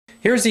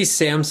Here's the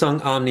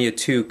Samsung Omnia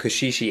II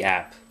Caxixi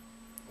app.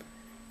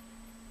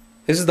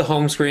 This is the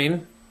home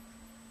screen.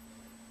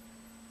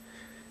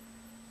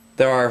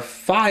 There are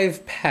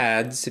 5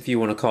 pads, if you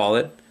want to call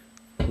it.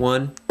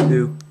 1,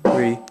 2,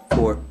 3,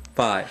 4,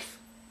 5.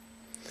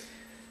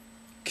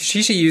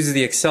 Caxixi uses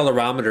the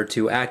accelerometer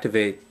to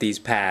activate these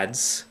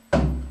pads.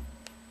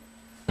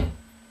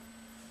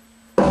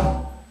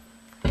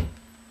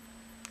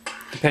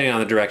 Depending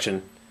on the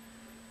direction.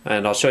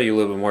 And I'll show you a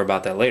little bit more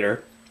about that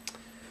later.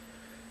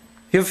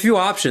 You have a few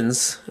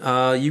options.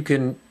 You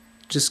can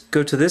just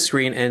go to this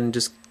screen and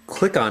just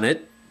click on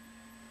it,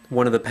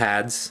 one of the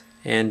pads,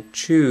 and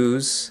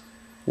choose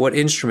what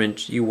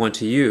instrument you want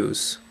to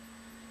use.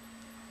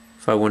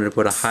 If I wanted to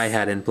put a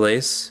hi-hat in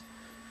place,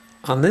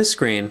 on this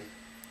screen,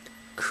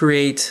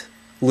 create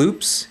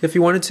loops if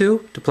you wanted to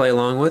play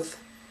along with.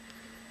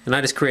 And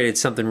I just created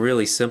something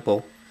really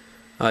simple.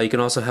 You can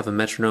also have a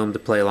metronome to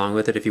play along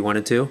with it if you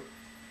wanted to.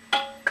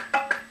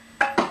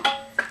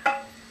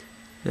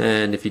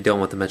 And if you don't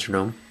want the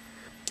metronome.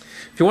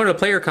 If you wanted to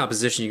play your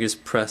composition, you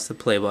just press the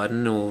play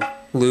button and it will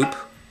loop.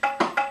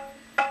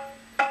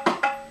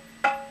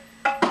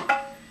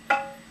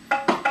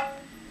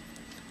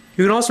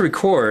 You can also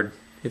record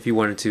if you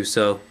wanted to,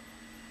 so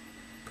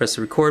press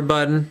the record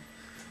button.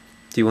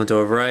 Do you want to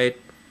overwrite?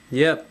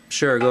 Yep,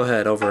 sure, go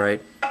ahead,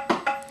 overwrite.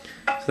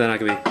 So then I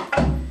can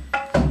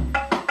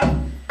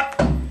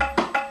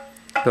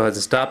go ahead and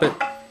stop it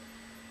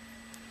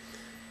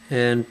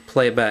and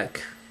play it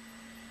back.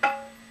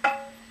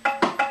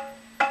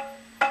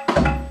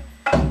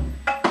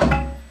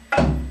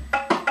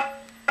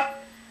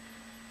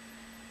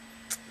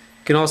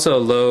 You can also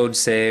load,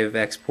 save,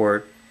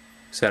 export,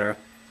 etc.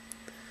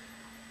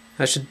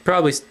 I should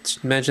probably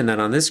mention that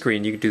on this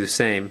screen you could do the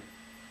same.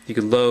 You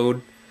could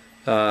load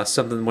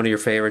something, one of your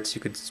favorites.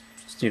 You could,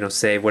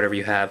 save whatever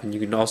you have, and you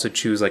can also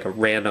choose like a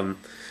random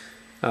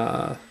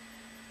pad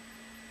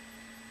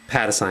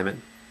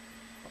assignment.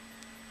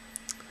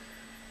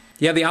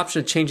 You have the option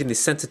of changing the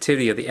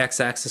sensitivity of the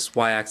x-axis,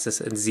 y-axis,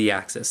 and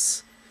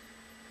z-axis.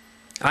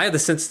 I have the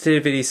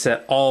sensitivity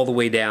set all the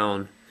way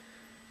down.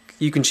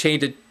 You can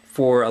change it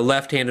for a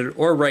left-handed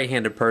or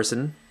right-handed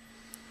person.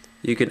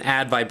 You can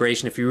add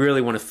vibration if you really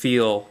want to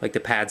feel like the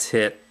pads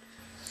hit.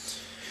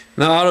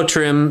 Now auto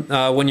trim,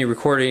 when you're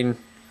recording,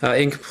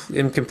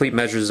 incomplete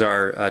measures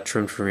are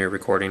trimmed from your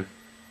recording.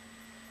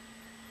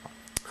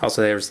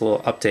 Also there's a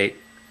little update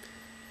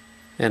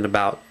and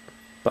about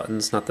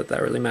buttons, not that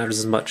that really matters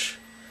as much.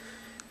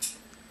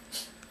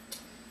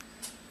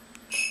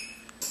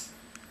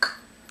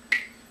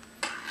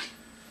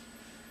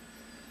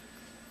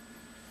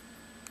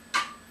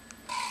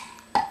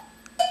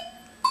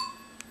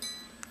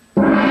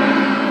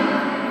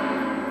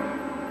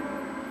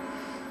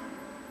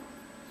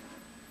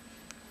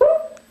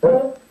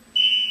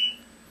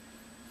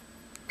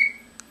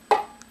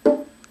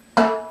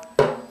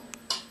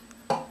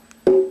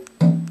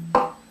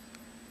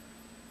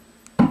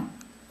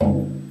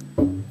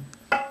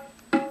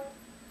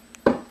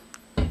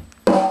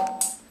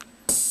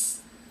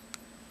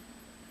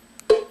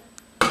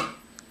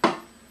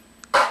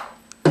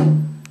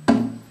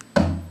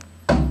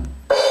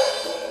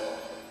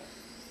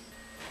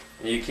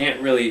 You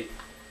can't really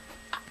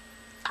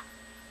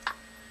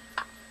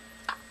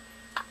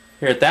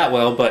hear it that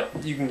well, but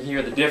you can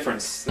hear the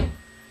difference.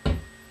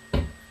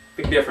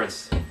 Big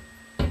difference.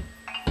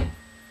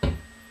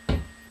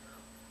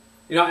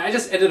 I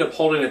just ended up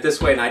holding it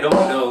this way, and I don't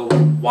know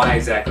why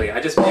exactly. I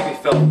just maybe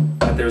felt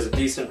that there was a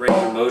decent range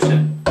of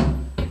motion.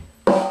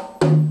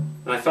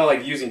 And I felt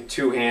like using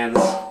 2 hands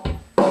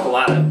took a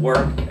lot of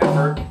work,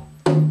 effort.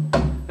 I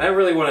didn't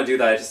really want to do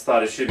that. I just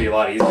thought it should be a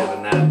lot easier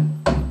than that.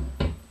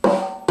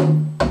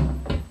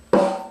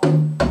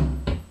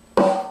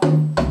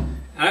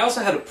 I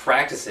also had to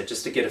practice it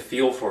just to get a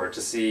feel for it,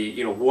 to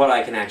see, what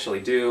I can actually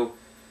do.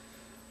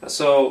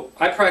 So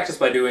I practiced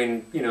by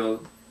doing,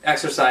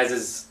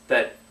 exercises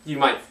that you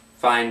might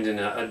find in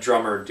a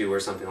drummer do or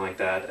something like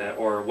that,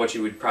 or what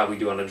you would probably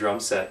do on a drum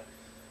set.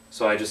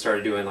 So I just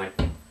started doing like